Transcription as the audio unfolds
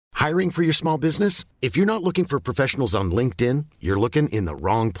Hiring for your small business? If you're not looking for professionals on LinkedIn, you're looking in the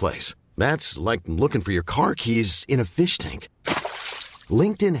wrong place. That's like looking for your car keys in a fish tank.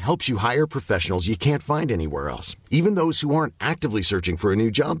 LinkedIn helps you hire professionals you can't find anywhere else, even those who aren't actively searching for a new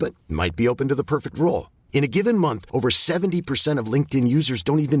job but might be open to the perfect role. In a given month, over 70% of LinkedIn users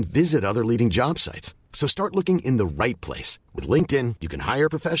don't even visit other leading job sites. So start looking in the right place. With LinkedIn, you can hire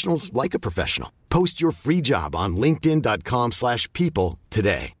professionals like a professional. Post your free job on linkedin.com/people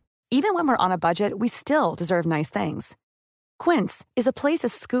today. Even when we're on a budget, we still deserve nice things. Quince is a place to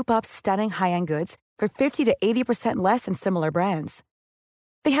scoop up stunning high-end goods for 50 to 80% less than similar brands.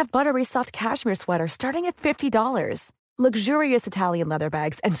 They have buttery soft cashmere sweaters starting at $50, luxurious Italian leather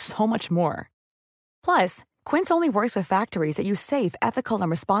bags, and so much more. Plus, Quince only works with factories that use safe, ethical, and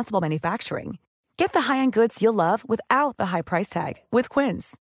responsible manufacturing. Get the high-end goods you'll love without the high price tag with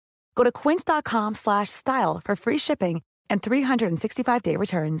Quince. Go to quince.com/style for free shipping and 365-day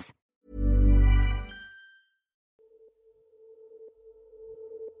returns.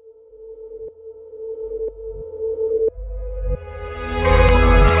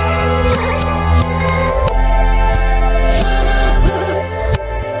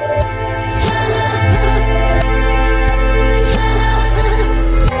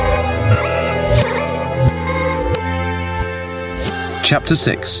 Chapter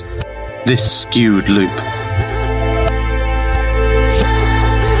 6. This Skewed Loop.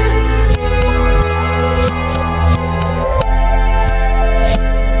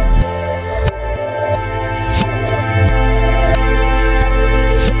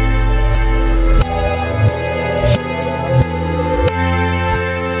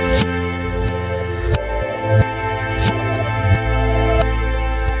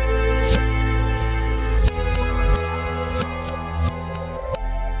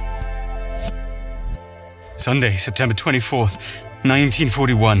 Sunday, September 24th,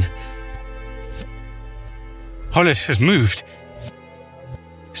 1941. Hollis has moved.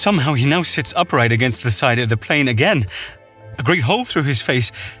 Somehow he now sits upright against the side of the plane again, a great hole through his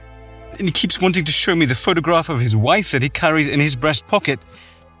face, and he keeps wanting to show me the photograph of his wife that he carries in his breast pocket.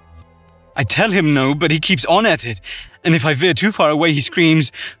 I tell him no, but he keeps on at it, and if I veer too far away, he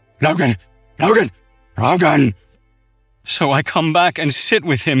screams, "Logan! Logan! Logan!" So I come back and sit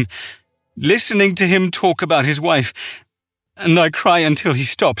with him, listening to him talk about his wife, and I cry until he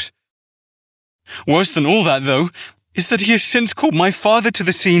stops. Worse than all that, though, is that he has since called my father to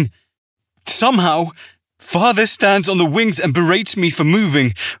the scene. Somehow, Father stands on the wings and berates me for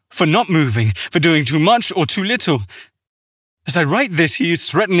moving, for not moving, for doing too much or too little. As I write this, he is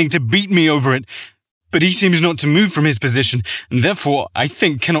threatening to beat me over it, but he seems not to move from his position, and therefore, I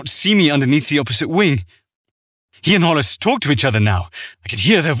think, cannot see me underneath the opposite wing. He and Hollis talk to each other now. I can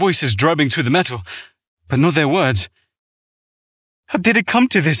hear their voices drubbing through the metal, but not their words. How did it come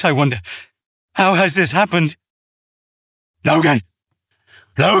to this, I wonder? How has this happened? Logan!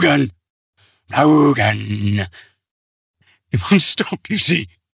 Logan! Logan! It won't stop, you see.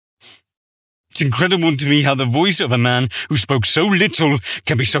 It's incredible to me how the voice of a man who spoke so little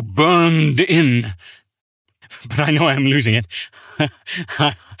can be so burned in. But I know I am losing it.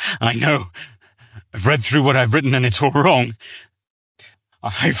 I know. I've read through what I've written and it's all wrong.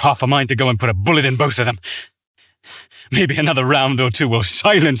 I've half a mind to go and put a bullet in both of them. Maybe another round or two will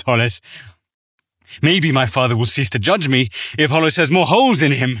silence Hollis. Maybe my father will cease to judge me if Hollis has more holes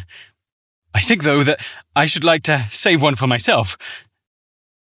in him. I think, though, that I should like to save one for myself.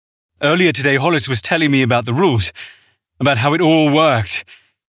 Earlier today, Hollis was telling me about the rules, about how it all worked.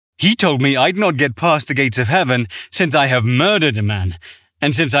 He told me I'd not get past the gates of heaven since I have murdered a man,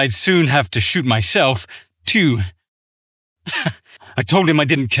 and since I'd soon have to shoot myself, too. I told him I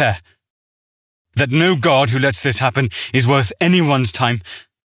didn't care. That no God who lets this happen is worth anyone's time.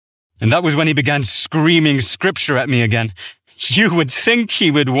 And that was when he began screaming scripture at me again. You would think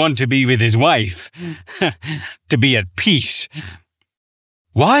he would want to be with his wife. To be at peace.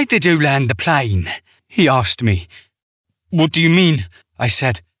 Why did you land the plane? He asked me. What do you mean? I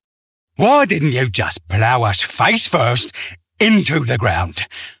said. Why didn't you just plough us face first into the ground?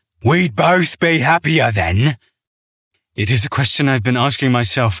 We'd both be happier then. It is a question I've been asking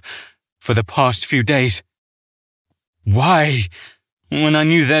myself for the past few days. Why, when I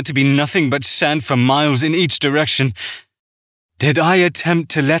knew there to be nothing but sand for miles in each direction, did I attempt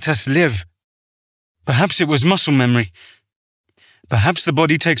to let us live? Perhaps it was muscle memory. Perhaps the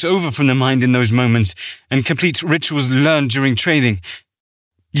body takes over from the mind in those moments and completes rituals learned during training.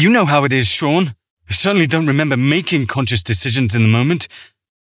 You know how it is, Sean. I certainly don't remember making conscious decisions in the moment.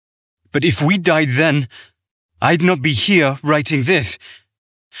 But if we died then, I'd not be here writing this.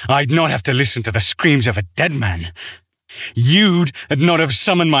 I'd not have to listen to the screams of a dead man. You'd not have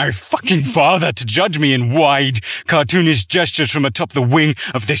summoned my fucking father to judge me in wide, cartoonish gestures from atop the wing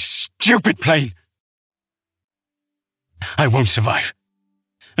of this stupid plane. I won't survive.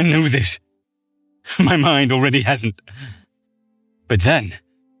 I know this. My mind already hasn't. But then,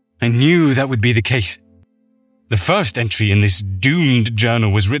 I knew that would be the case. The first entry in this doomed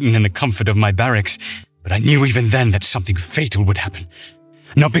journal was written in the comfort of my barracks, but I knew even then that something fatal would happen.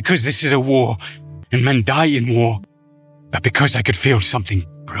 Not because this is a war, and men die in war, but because I could feel something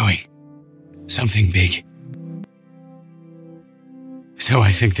brewing. Something big. So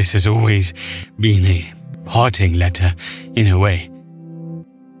I think this has always been a parting letter, in a way.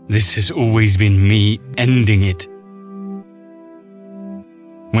 This has always been me ending it.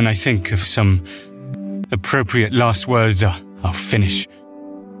 When I think of some appropriate last words, I'll finish.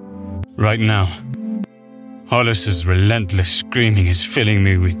 Right now, Hollis's relentless screaming is filling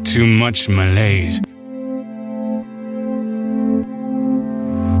me with too much malaise.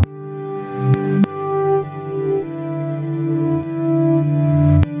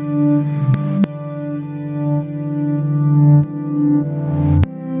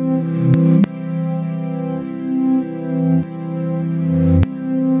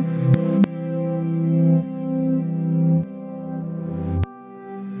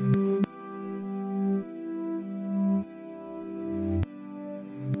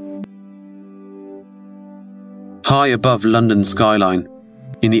 High above London's skyline,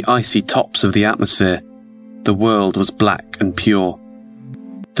 in the icy tops of the atmosphere, the world was black and pure.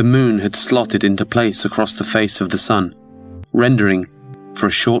 The moon had slotted into place across the face of the sun, rendering, for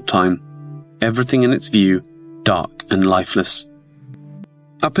a short time, everything in its view dark and lifeless.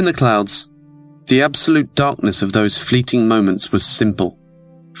 Up in the clouds, the absolute darkness of those fleeting moments was simple.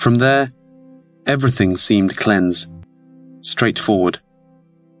 From there, everything seemed cleansed, straightforward.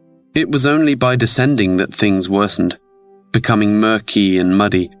 It was only by descending that things worsened, becoming murky and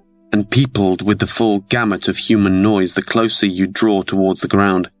muddy, and peopled with the full gamut of human noise the closer you draw towards the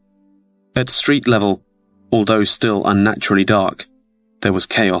ground. At street level, although still unnaturally dark, there was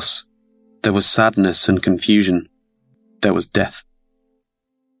chaos, there was sadness and confusion, there was death.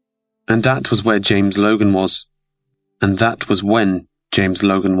 And that was where James Logan was, and that was when James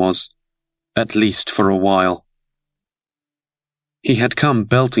Logan was, at least for a while. He had come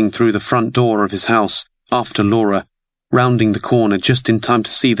belting through the front door of his house after Laura, rounding the corner just in time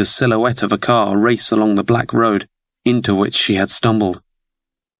to see the silhouette of a car race along the black road into which she had stumbled.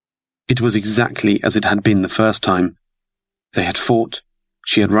 It was exactly as it had been the first time. They had fought,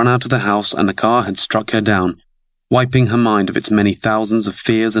 she had run out of the house, and the car had struck her down, wiping her mind of its many thousands of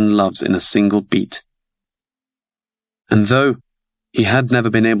fears and loves in a single beat. And though he had never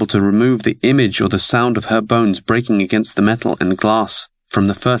been able to remove the image or the sound of her bones breaking against the metal and glass from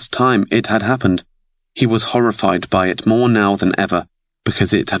the first time it had happened, he was horrified by it more now than ever,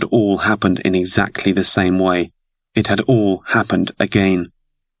 because it had all happened in exactly the same way. It had all happened again.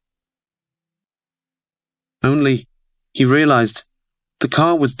 Only, he realized, the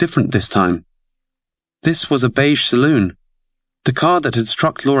car was different this time. This was a beige saloon. The car that had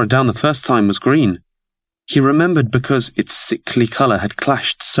struck Laura down the first time was green. He remembered because its sickly colour had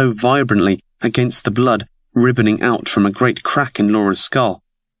clashed so vibrantly against the blood ribboning out from a great crack in Laura's skull.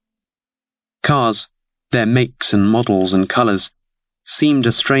 Cars, their makes and models and colours, seemed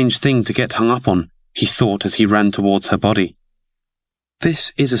a strange thing to get hung up on, he thought as he ran towards her body.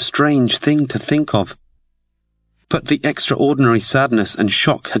 This is a strange thing to think of. But the extraordinary sadness and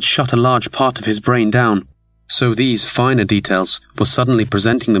shock had shut a large part of his brain down, so these finer details were suddenly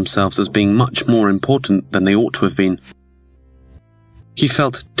presenting themselves as being much more important than they ought to have been. He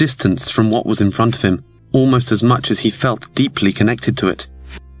felt distance from what was in front of him, almost as much as he felt deeply connected to it,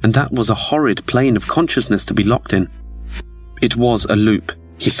 and that was a horrid plane of consciousness to be locked in. It was a loop,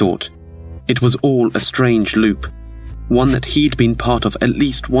 he thought. It was all a strange loop, one that he'd been part of at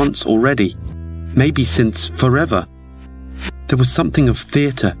least once already, maybe since forever. There was something of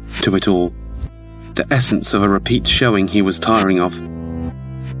theatre to it all, the essence of a repeat showing he was tiring of.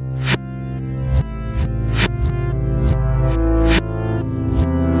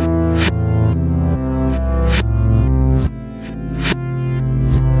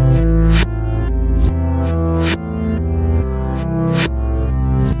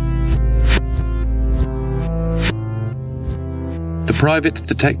 The private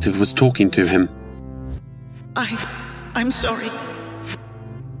detective was talking to him. I'm sorry.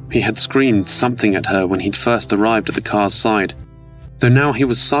 He had screamed something at her when he'd first arrived at the car's side, though now he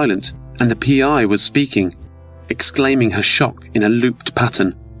was silent and the PI was speaking, exclaiming her shock in a looped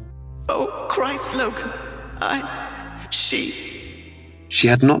pattern. Oh, Christ, Logan. She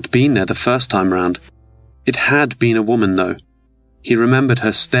had not been there the first time round. It had been a woman, though. He remembered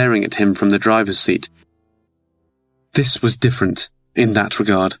her staring at him from the driver's seat. This was different, in that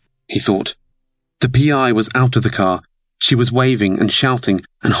regard, he thought. The PI was out of the car. She was waving and shouting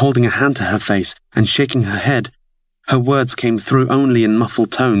and holding a hand to her face and shaking her head. Her words came through only in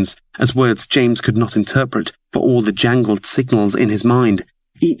muffled tones, as words James could not interpret for all the jangled signals in his mind,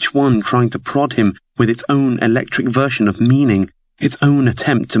 each one trying to prod him with its own electric version of meaning, its own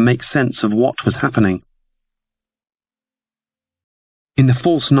attempt to make sense of what was happening. In the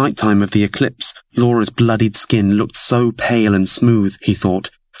false nighttime of the eclipse, Laura's bloodied skin looked so pale and smooth, he thought,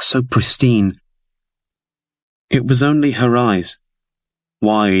 so pristine. It was only her eyes,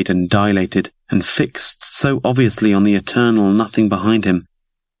 wide and dilated and fixed so obviously on the eternal nothing behind him,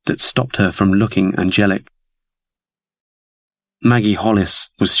 that stopped her from looking angelic. Maggie Hollis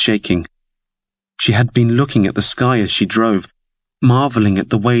was shaking. She had been looking at the sky as she drove, marvelling at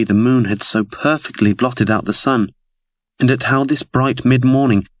the way the moon had so perfectly blotted out the sun, and at how this bright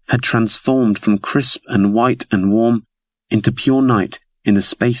mid-morning had transformed from crisp and white and warm into pure night in the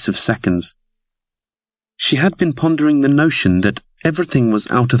space of seconds. She had been pondering the notion that everything was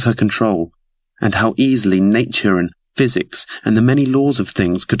out of her control, and how easily nature and physics and the many laws of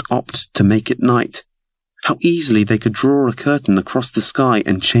things could opt to make it night, how easily they could draw a curtain across the sky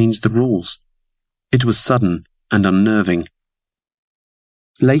and change the rules. It was sudden and unnerving.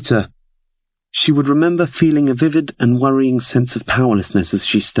 Later, she would remember feeling a vivid and worrying sense of powerlessness as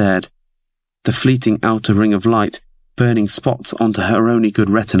she stared, the fleeting outer ring of light burning spots onto her only good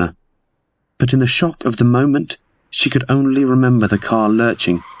retina. But in the shock of the moment, she could only remember the car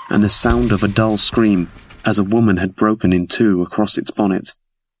lurching and the sound of a dull scream as a woman had broken in two across its bonnet.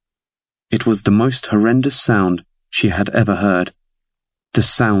 It was the most horrendous sound she had ever heard, the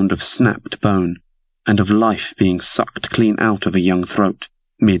sound of snapped bone and of life being sucked clean out of a young throat,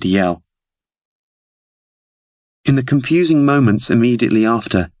 mid-yell. In the confusing moments immediately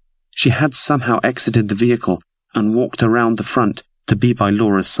after, she had somehow exited the vehicle and walked around the front to be by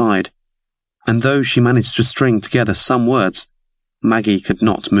Laura's side, and though she managed to string together some words, Maggie could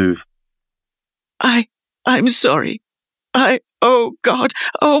not move. I'm sorry. Oh God,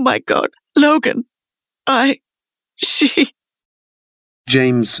 oh my God, Logan, she...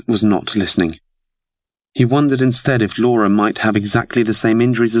 James was not listening. He wondered instead if Laura might have exactly the same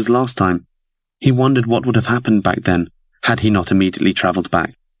injuries as last time. He wondered what would have happened back then, had he not immediately travelled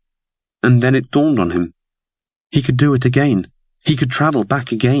back. And then it dawned on him. He could do it again. He could travel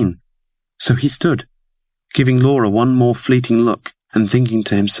back again. So he stood, giving Laura one more fleeting look and thinking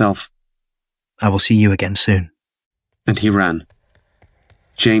to himself, I will see you again soon. And he ran.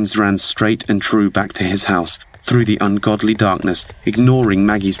 James ran straight and true back to his house, through the ungodly darkness, ignoring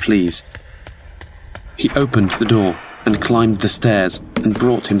Maggie's pleas. He opened the door and climbed the stairs and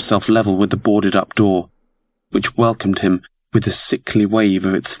brought himself level with the boarded-up door, which welcomed him with a sickly wave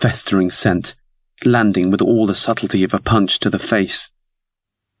of its festering scent, landing with all the subtlety of a punch to the face.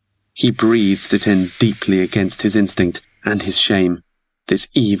 He breathed it in deeply against his instinct and his shame, this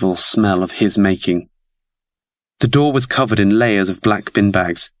evil smell of his making. The door was covered in layers of black bin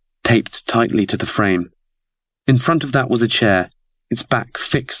bags, taped tightly to the frame. In front of that was a chair, its back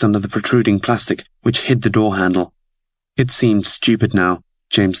fixed under the protruding plastic which hid the door handle. It seemed stupid now,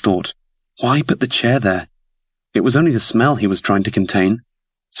 James thought. Why put the chair there? It was only the smell he was trying to contain,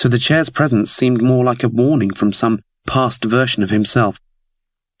 so the chair's presence seemed more like a warning from some past version of himself,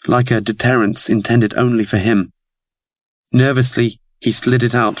 like a deterrence intended only for him. Nervously, he slid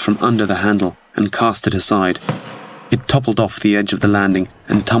it out from under the handle and cast it aside. It toppled off the edge of the landing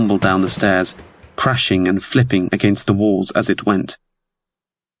and tumbled down the stairs, crashing and flipping against the walls as it went.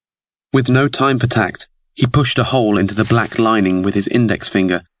 With no time for tact, he pushed a hole into the black lining with his index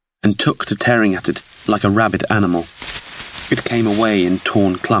finger and took to tearing at it like a rabid animal. It came away in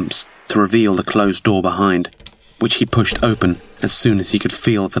torn clumps to reveal the closed door behind, which he pushed open as soon as he could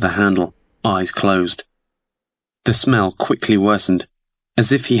feel for the handle, eyes closed. The smell quickly worsened,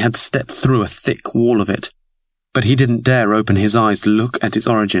 as if he had stepped through a thick wall of it, but he didn't dare open his eyes to look at its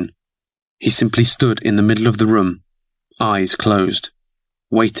origin. He simply stood in the middle of the room, eyes closed,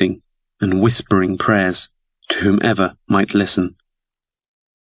 waiting and whispering prayers to whomever might listen.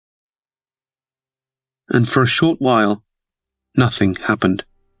 And for a short while, nothing happened.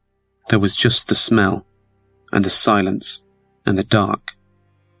 There was just the smell, and the silence, and the dark,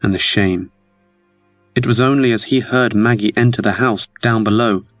 and the shame. It was only as he heard Maggie enter the house down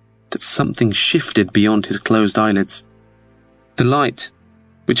below that something shifted beyond his closed eyelids. The light,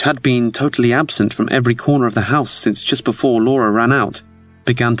 which had been totally absent from every corner of the house since just before Laura ran out,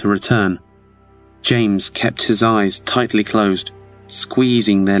 began to return. James kept his eyes tightly closed,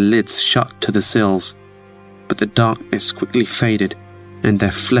 squeezing their lids shut to the sills, but the darkness quickly faded and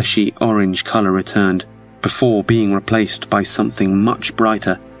their fleshy orange colour returned, before being replaced by something much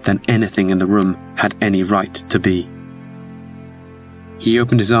brighter than anything in the room had any right to be. He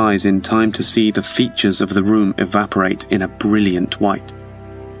opened his eyes in time to see the features of the room evaporate in a brilliant white.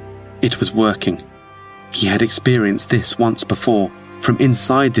 It was working. He had experienced this once before, from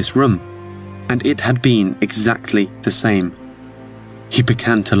inside this room, and it had been exactly the same. He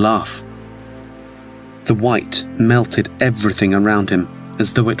began to laugh. The white melted everything around him,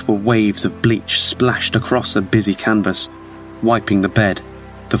 as though it were waves of bleach splashed across a busy canvas, wiping the bed,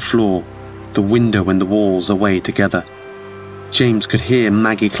 the floor, the window and the walls away together. James could hear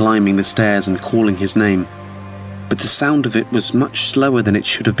Maggie climbing the stairs and calling his name, but the sound of it was much slower than it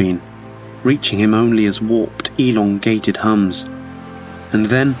should have been, reaching him only as warped, elongated hums. And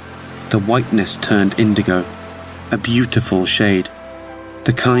then the whiteness turned indigo, a beautiful shade,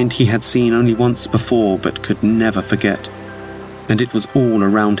 the kind he had seen only once before but could never forget, and it was all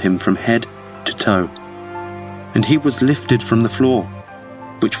around him from head to toe. And he was lifted from the floor,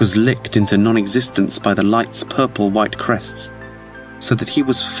 which was licked into non-existence by the light's purple-white crests, so that he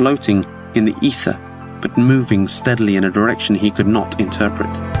was floating in the ether, but moving steadily in a direction he could not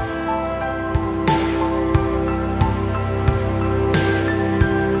interpret.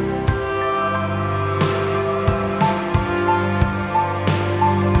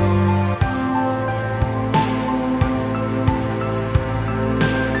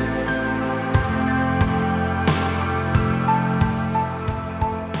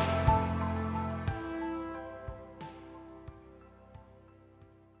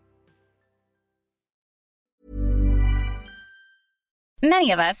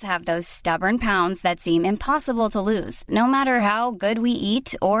 Many of us have those stubborn pounds that seem impossible to lose, no matter how good we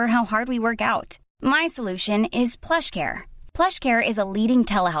eat or how hard we work out. My solution is PlushCare. PlushCare is a leading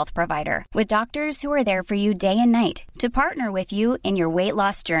telehealth provider with doctors who are there for you day and night to partner with you in your weight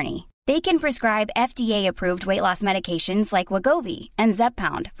loss journey. They can prescribe FDA-approved weight loss medications like Wegovy and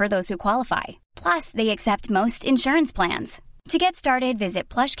Zepbound for those who qualify. Plus, they accept most insurance plans. To get started, visit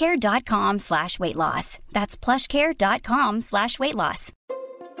plushcare.com/weightloss. That's plushcare.com/weightloss.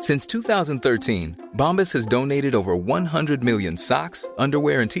 Since 2013, Bombas has donated over 100 million socks,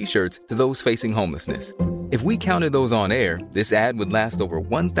 underwear, and T-shirts to those facing homelessness. If we counted those on air, this ad would last over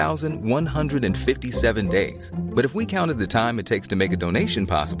 1,157 days. But if we counted the time it takes to make a donation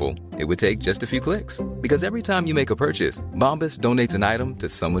possible, it would take just a few clicks. Because every time you make a purchase, Bombas donates an item to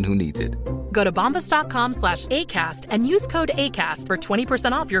someone who needs it. Go to bombas.com/ACAST and use code ACAST for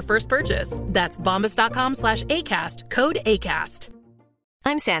 20% off your first purchase. That's bombas.com/ACAST, code ACAST.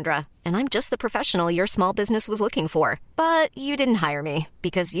 I'm Sandra, and I'm just the professional your small business was looking for. But you didn't hire me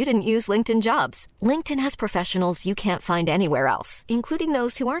because you didn't use LinkedIn Jobs. LinkedIn has professionals you can't find anywhere else, including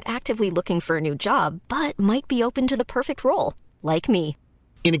those who aren't actively looking for a new job, but might be open to the perfect role, like me.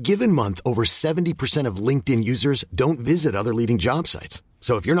 In a given month, over 70% of LinkedIn users don't visit other leading job sites.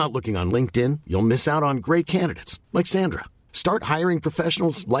 So if you're not looking on LinkedIn, you'll miss out on great candidates like Sandra. Start hiring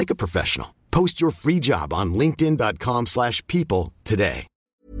professionals like a professional. Post your free job on linkedin.com/people today.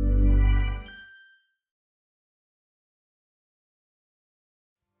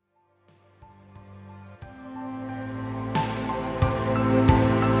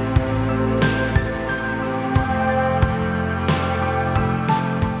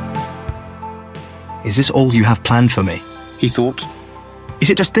 Is this all you have planned for me? He thought. Is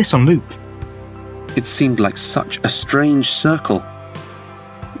it just this on loop? It seemed like such a strange circle.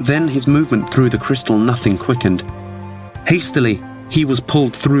 Then his movement through the crystal nothing quickened. Hastily, he was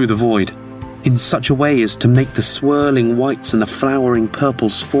pulled through the void, in such a way as to make the swirling whites and the flowering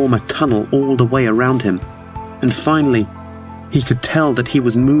purples form a tunnel all the way around him. And finally, he could tell that he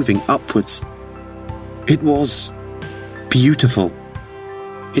was moving upwards. It was beautiful.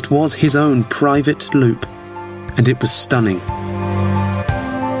 It was his own private loop, and it was stunning.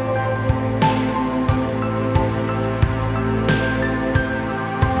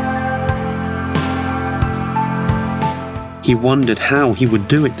 He wondered how he would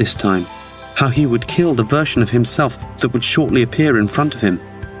do it this time, how he would kill the version of himself that would shortly appear in front of him.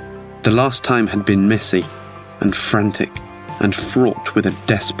 The last time had been messy and frantic and fraught with a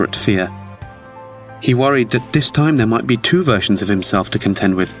desperate fear. He worried that this time there might be two versions of himself to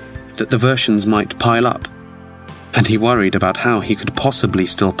contend with, that the versions might pile up, and he worried about how he could possibly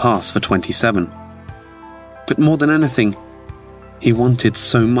still pass for 27. But more than anything, he wanted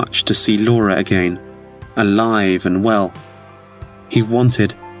so much to see Laura again, alive and well. He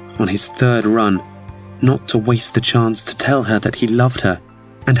wanted, on his third run, not to waste the chance to tell her that he loved her,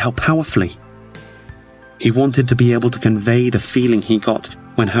 and how powerfully. He wanted to be able to convey the feeling he got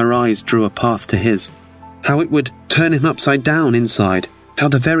when her eyes drew a path to his, how it would turn him upside down inside, how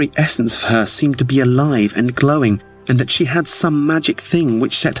the very essence of her seemed to be alive and glowing, and that she had some magic thing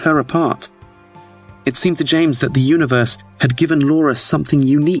which set her apart. It seemed to James that the universe had given Laura something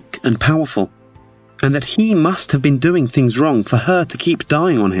unique and powerful, and that he must have been doing things wrong for her to keep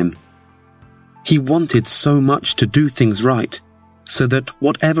dying on him. He wanted so much to do things right, so that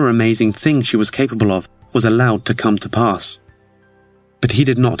whatever amazing thing she was capable of was allowed to come to pass. But he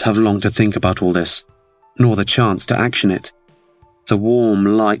did not have long to think about all this, nor the chance to action it. The warm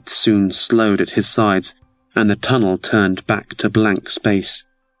light soon slowed at his sides, and the tunnel turned back to blank space.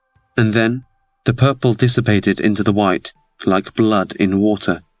 And then the purple dissipated into the white, like blood in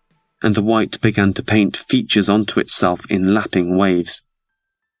water, and the white began to paint features onto itself in lapping waves.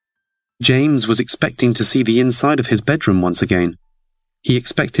 James was expecting to see the inside of his bedroom once again. He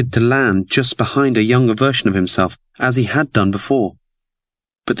expected to land just behind a younger version of himself, as he had done before.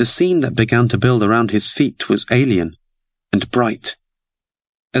 But the scene that began to build around his feet was alien and bright.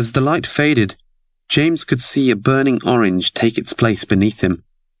 As the light faded, James could see a burning orange take its place beneath him.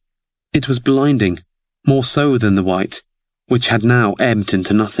 It was blinding, more so than the white, which had now ebbed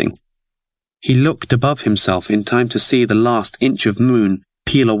into nothing. He looked above himself in time to see the last inch of moon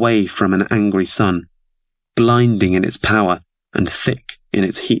peel away from an angry sun, blinding in its power and thick in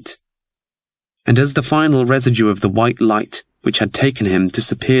its heat. And as the final residue of the white light which had taken him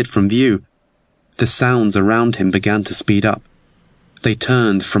disappeared from view, the sounds around him began to speed up. They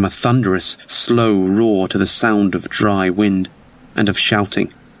turned from a thunderous, slow roar to the sound of dry wind and of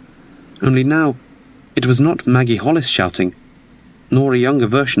shouting. Only now, it was not Maggie Hollis shouting, nor a younger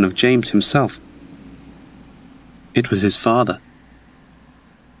version of James himself. It was his father.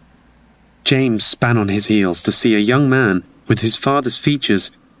 James span on his heels to see a young man with his father's features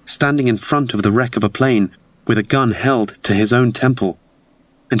standing in front of the wreck of a plane with a gun held to his own temple,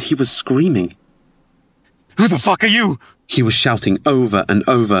 and he was screaming. "Who the fuck are you?" He was shouting over and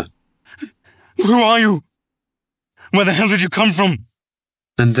over. "Who are you? Where the hell did you come from?"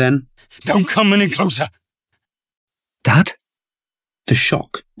 And then, "Don't come any closer." Dad? The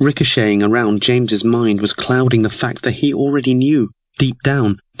shock ricocheting around James's mind was clouding the fact that he already knew, deep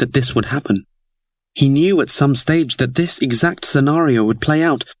down, that this would happen. He knew at some stage that this exact scenario would play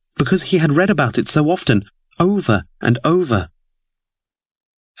out because he had read about it so often, over and over.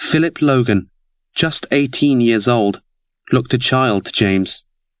 Philip Logan, just 18 years old, looked a child to James.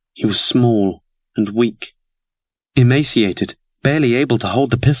 He was small and weak, emaciated, barely able to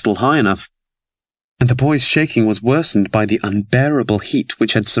hold the pistol high enough. And the boy's shaking was worsened by the unbearable heat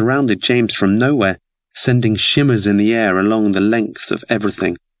which had surrounded James from nowhere, sending shimmers in the air along the lengths of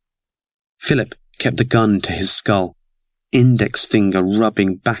everything. Philip kept the gun to his skull, index finger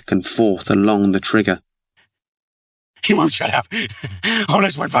rubbing back and forth along the trigger. "He won't shut up.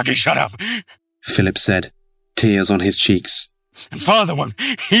 Hollis won't fucking shut up," Philip said, tears on his cheeks. "And Father won't.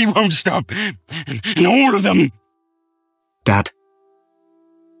 He won't stop. And all of them." Dad,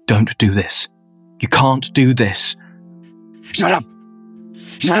 don't do this. You can't do this. "Shut up.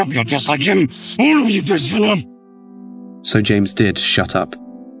 Shut up, you're just like him. All of you just shut up." So James did shut up.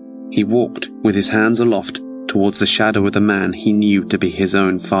 He walked with his hands aloft towards the shadow of the man he knew to be his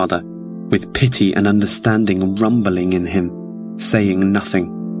own father, with pity and understanding rumbling in him, saying nothing.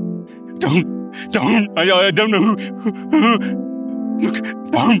 Don't, I don't know who. Look,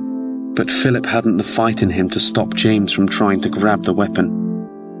 don't. But Philip hadn't the fight in him to stop James from trying to grab the weapon.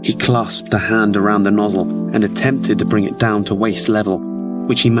 He clasped a hand around the nozzle and attempted to bring it down to waist level,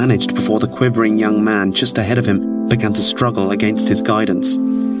 which he managed before the quivering young man just ahead of him began to struggle against his guidance.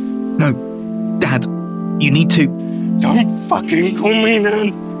 No, Dad, you need to... Don't fucking call me,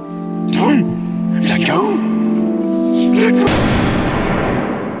 man. Don't. Let go. Let go.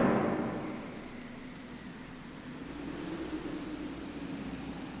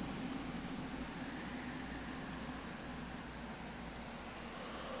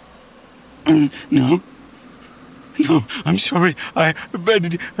 No, I'm sorry.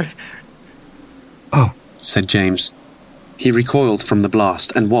 Oh, said James. He recoiled from the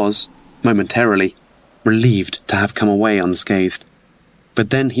blast and was, momentarily, relieved to have come away unscathed.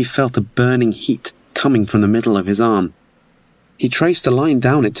 But then he felt a burning heat coming from the middle of his arm. He traced a line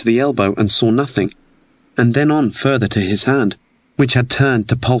down it to the elbow and saw nothing, and then on further to his hand, which had turned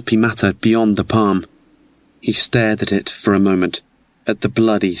to pulpy matter beyond the palm. He stared at it for a moment, at the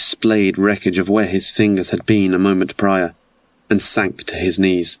bloody, splayed wreckage of where his fingers had been a moment prior, and sank to his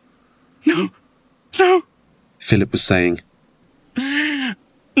knees. No, Philip was saying.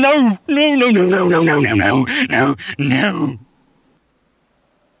 No.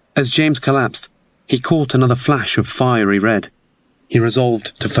 As James collapsed, he caught another flash of fiery red. He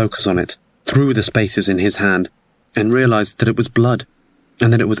resolved to focus on it, through the spaces in his hand, and realized that it was blood,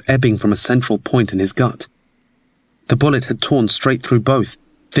 and that it was ebbing from a central point in his gut. The bullet had torn straight through both,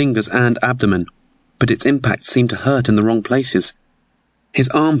 fingers and abdomen, but its impact seemed to hurt in the wrong places. His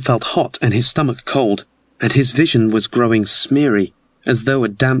arm felt hot and his stomach cold, and his vision was growing smeary, as though a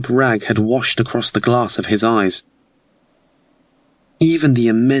damp rag had washed across the glass of his eyes. Even the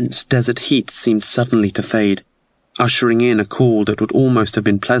immense desert heat seemed suddenly to fade, ushering in a cool that would almost have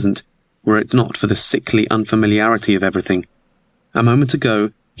been pleasant, were it not for the sickly unfamiliarity of everything. A moment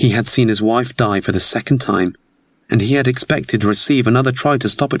ago, he had seen his wife die for the second time, and he had expected to receive another try to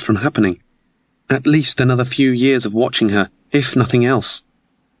stop it from happening. At least another few years of watching her, if nothing else.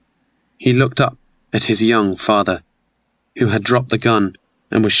 He looked up at his young father, who had dropped the gun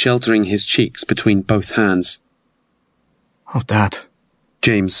and was sheltering his cheeks between both hands. "Oh, Dad,"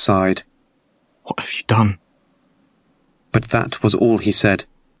 James sighed. "what have you done?" But that was all he said,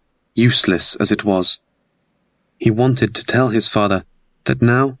 useless as it was. He wanted to tell his father that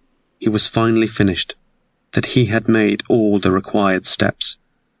now he was finally finished, that he had made all the required steps,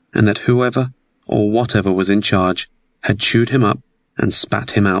 and that whoever or whatever was in charge had chewed him up and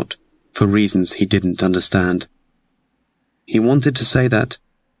spat him out for reasons he didn't understand. He wanted to say that,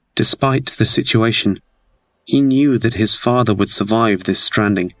 despite the situation, he knew that his father would survive this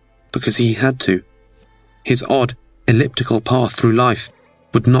stranding because he had to. His odd, elliptical path through life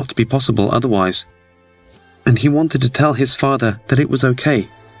would not be possible otherwise. And he wanted to tell his father that it was okay,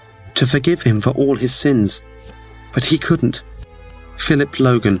 to forgive him for all his sins. But he couldn't. Philip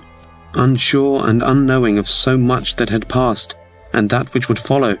Logan, unsure and unknowing of so much that had passed, and that which would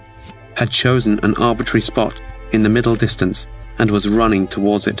follow, had chosen an arbitrary spot in the middle distance and was running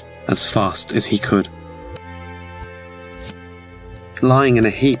towards it as fast as he could. Lying in a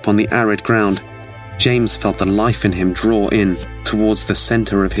heap on the arid ground, James felt the life in him draw in towards the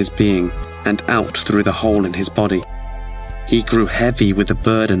center of his being and out through the hole in his body. He grew heavy with the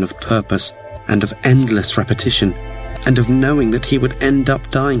burden of purpose and of endless repetition, and of knowing that he would end up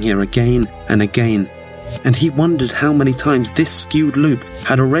dying here again and again, and he wondered how many times this skewed loop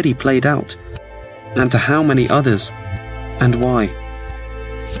had already played out, and to how many others, and why.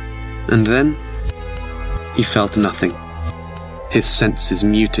 And then he felt nothing, his senses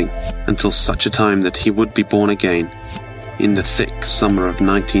muting until such a time that he would be born again, in the thick summer of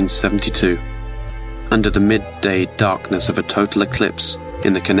 1972, under the midday darkness of a total eclipse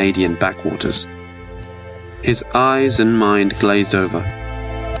in the Canadian backwaters. His eyes and mind glazed over,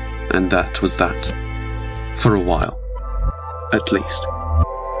 and that was that. For a while, at least.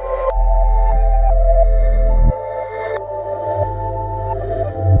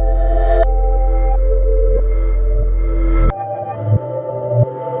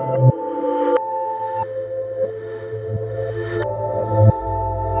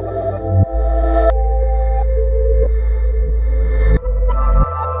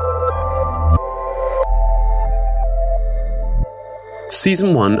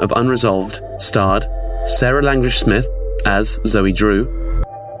 Season 1 of Unresolved starred Sarah Langrish-Smith as Zoe Drew,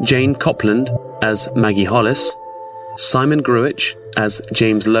 Jane Copland as Maggie Hollis, Simon Gruich as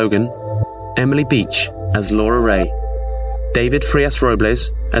James Logan, Emily Beach as Laura Ray, David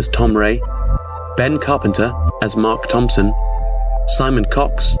Frias-Robles as Tom Ray, Ben Carpenter as Mark Thompson, Simon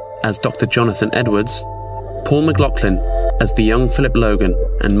Cox as Dr. Jonathan Edwards, Paul McLaughlin as the young Philip Logan,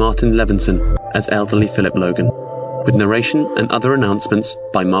 and Martin Levinson as elderly Philip Logan, with narration and other announcements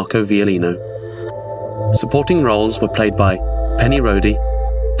by Marco Violino. Supporting roles were played by Penny Rhodey,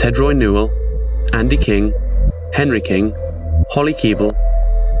 Tedroy Newell, Andy King, Henry King, Holly Keeble,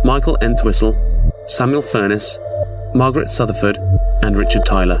 Michael Entwistle, Samuel Furness, Margaret Sutherford, and Richard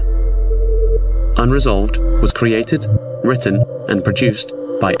Tyler. Unresolved was created, written, and produced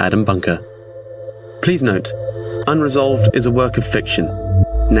by Adam Bunker. Please note, Unresolved is a work of fiction.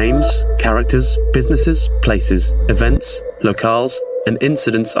 Names, characters, businesses, places, events, locales, and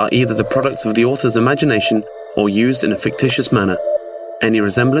incidents are either the products of the author's imagination or used in a fictitious manner. Any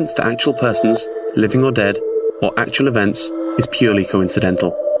resemblance to actual persons, living or dead, or actual events is purely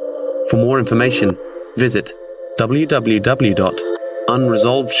coincidental. For more information, visit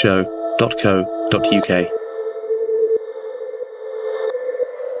www.unresolvedshow.co.uk.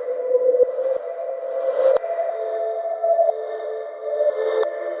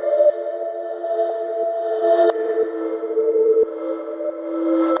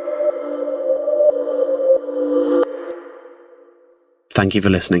 Thank you for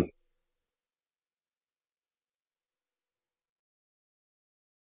listening.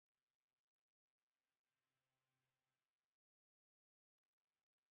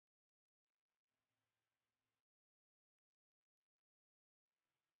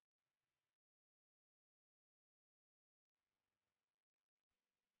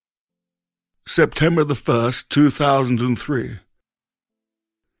 September the 1st, 2003.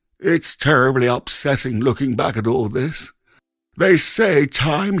 It's terribly upsetting looking back at all this. They say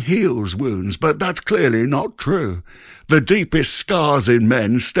time heals wounds, but that's clearly not true. The deepest scars in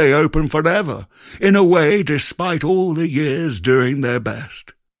men stay open forever, in a way despite all the years doing their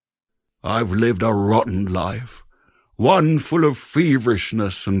best. I've lived a rotten life, one full of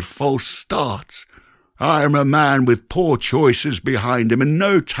feverishness and false starts. I am a man with poor choices behind him and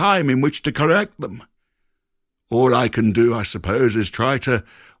no time in which to correct them. All I can do, I suppose, is try to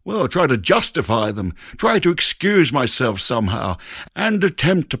justify them, try to excuse myself somehow, and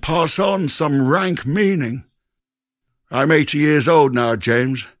attempt to pass on some rank meaning. I'm 80 years old now,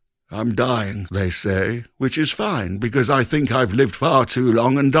 James. I'm dying, they say, which is fine, because I think I've lived far too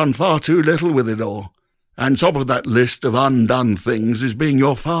long and done far too little with it all. And top of that list of undone things is being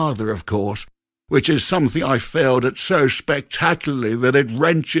your father, of course, which is something I failed at so spectacularly that it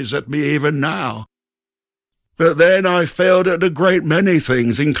wrenches at me even now. But then I failed at a great many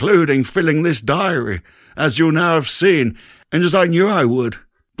things, including filling this diary, as you'll now have seen, and as I knew I would.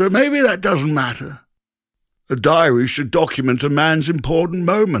 But maybe that doesn't matter. A diary should document a man's important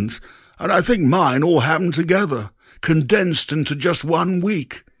moments, and I think mine all happened together, condensed into just 1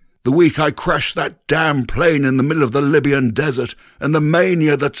 week. The week I crashed that damn plane in the middle of the Libyan desert, and the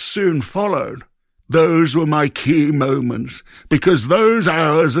mania that soon followed. Those were my key moments, because those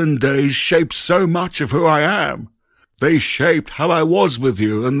hours and days shaped so much of who I am. They shaped how I was with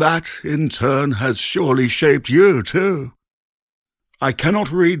you, and that, in turn, has surely shaped you, too. I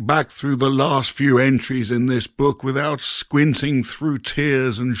cannot read back through the last few entries in this book without squinting through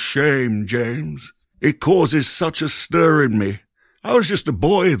tears and shame, James. It causes such a stir in me. I was just a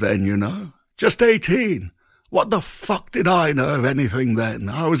boy then, you know, just 18. What the fuck did I know of anything then?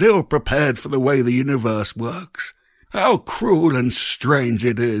 I was ill-prepared for the way the universe works. How cruel and strange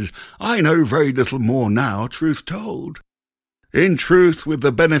it is. I know very little more now, truth told. In truth, with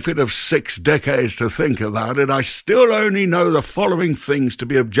the benefit of 6 decades to think about it, I still only know the following things to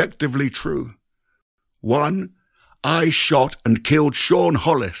be objectively true. 1. I shot and killed Sean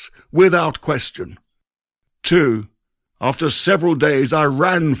Hollis, without question. 2. After several days I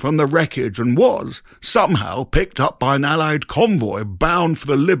ran from the wreckage and was, somehow, picked up by an Allied convoy bound for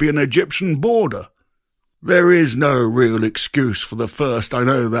the Libyan-Egyptian border. There is no real excuse for the first, I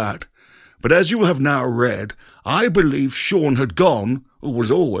know that. But as you have now read, I believe Sean had gone, or was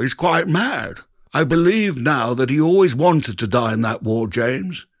always, quite mad. I believe now that he always wanted to die in that war,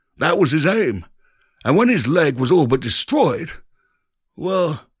 James. That was his aim. And when his leg was all but destroyed,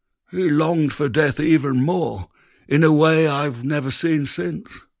 well, he longed for death even more, in a way I've never seen since.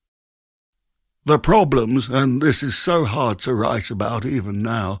 The problems, and this is so hard to write about even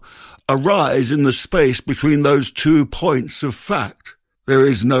now, arise in the space between those 2 points of fact. There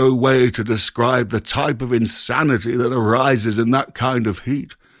is no way to describe the type of insanity that arises in that kind of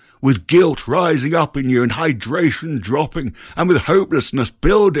heat, with guilt rising up in you and hydration dropping, and with hopelessness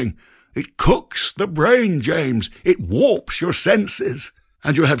building. It cooks the brain, James. It warps your senses.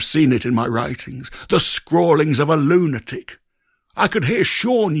 And you have seen it in my writings, the scrawlings of a lunatic. I could hear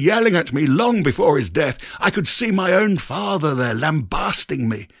Sean yelling at me long before his death. I could see my own father there lambasting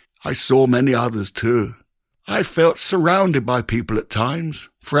me. I saw many others too. I felt surrounded by people at times,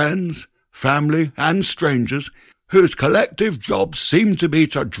 friends, family and strangers, whose collective job seemed to be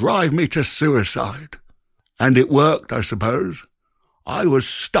to drive me to suicide. And it worked, I suppose. I was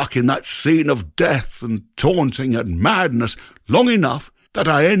stuck in that scene of death and taunting and madness long enough that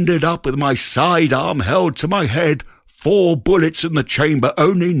I ended up with my sidearm held to my head, 4 bullets in the chamber,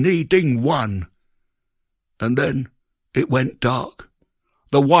 only needing 1. And then it went dark.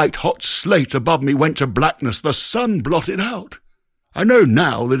 The white-hot slate above me went to blackness, the sun blotted out. I know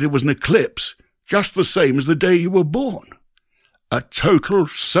now that it was an eclipse, just the same as the day you were born. A total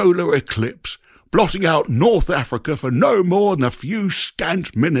solar eclipse, blotting out North Africa for no more than a few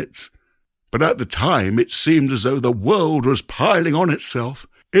scant minutes. But at the time it seemed as though the world was piling on itself.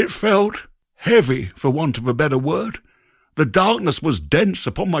 It felt heavy, for want of a better word. The darkness was dense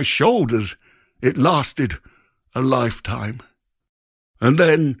upon my shoulders. It lasted a lifetime. And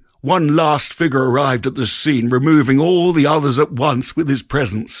then one last figure arrived at the scene, removing all the others at once with his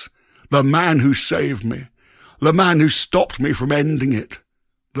presence. The man who saved me. The man who stopped me from ending it.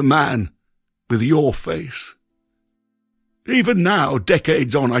 The man with your face. Even now,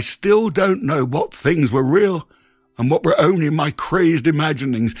 decades on, I still don't know what things were real and what were only my crazed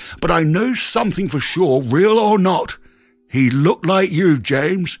imaginings, but I know something for sure, real or not. He looked like you,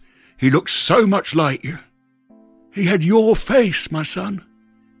 James. He looked so much like you. He had your face, my son.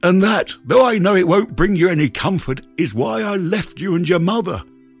 And that, though I know it won't bring you any comfort, is why I left you and your mother.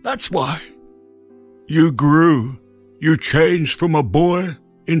 That's why. You grew. You changed from a boy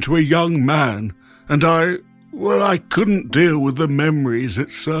into a young man, and I couldn't deal with the memories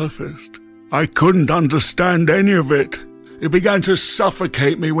that surfaced. I couldn't understand any of it. It began to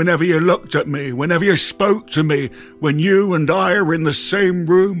suffocate me whenever you looked at me, whenever you spoke to me. When you and I were in the same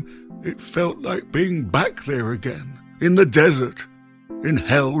room, it felt like being back there again, in the desert, in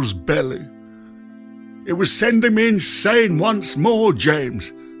hell's belly. It was sending me insane once more,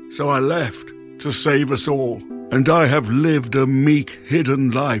 James, so I left to save us all, and I have lived a meek,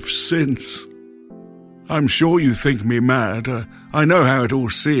 hidden life since. I'm sure you think me mad. I know how it all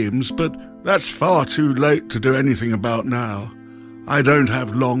seems, but that's far too late to do anything about now. I don't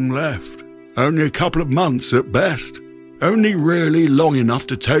have long left. Only a couple of months at best. Only really long enough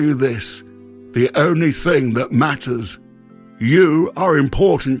to tell you this. The only thing that matters. You are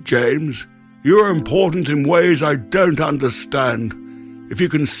important, James. You are important in ways I don't understand. If you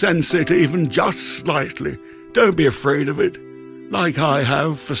can sense it even just slightly, don't be afraid of it, like I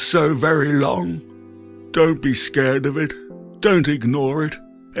have for so very long. Don't be scared of it. Don't ignore it.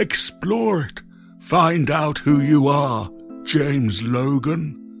 Explore it. Find out who you are, James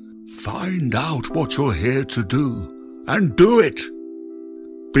Logan. Find out what you're here to do, and do it.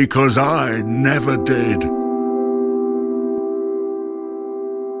 Because I never did.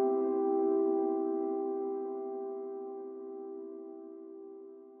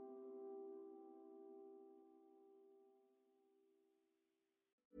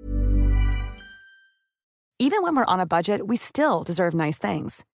 Even when we're on a budget, we still deserve nice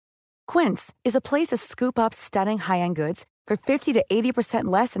things. Quince is a place to scoop up stunning high-end goods for 50 to 80%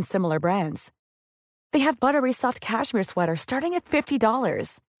 less than similar brands. They have buttery soft cashmere sweaters starting at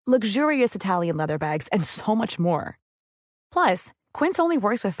 $50, luxurious Italian leather bags, and so much more. Plus, Quince only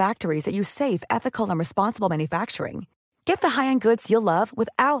works with factories that use safe, ethical, and responsible manufacturing. Get the high-end goods you'll love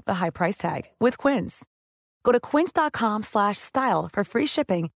without the high price tag with Quince. Go to quince.com/style for free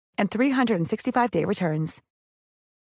shipping and 365-day returns.